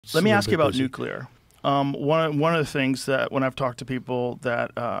Let me ask you about nuclear. One of the things that when I've talked to people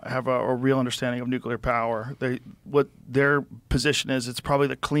that have a real understanding of nuclear power, what their position is, it's probably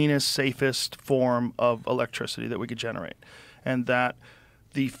the cleanest, safest form of electricity that we could generate, and that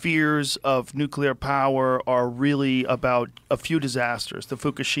the fears of nuclear power are really about a few disasters: the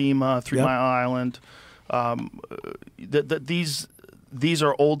Fukushima, 3 Mile Island. These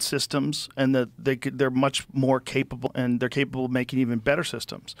are old systems, and that they're much more capable, and they're capable of making even better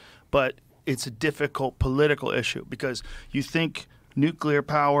systems. But it's a difficult political issue because you think nuclear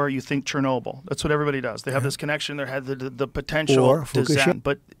power, you think Chernobyl. That's what everybody does. They have this connection. They have the potential disaster.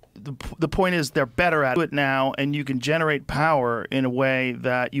 But the point is they're better at it now, and you can generate power in a way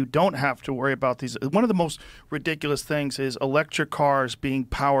that you don't have to worry about these. One of the most ridiculous things is electric cars being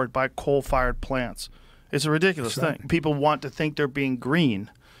powered by coal-fired plants. It's a ridiculous thing. People want to think they're being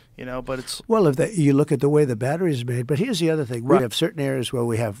green, you know, but it's... Well, if you look at the way the battery is made, but here's the other thing. We have certain areas where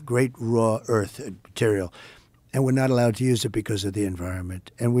we have great raw earth material, and we're not allowed to use it because of the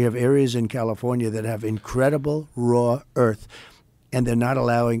environment. And we have areas in California that have incredible raw earth, and they're not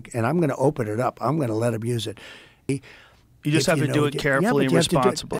allowing, and I'm going to open it up. I'm going to let them use it. You just have to do it carefully and responsibly.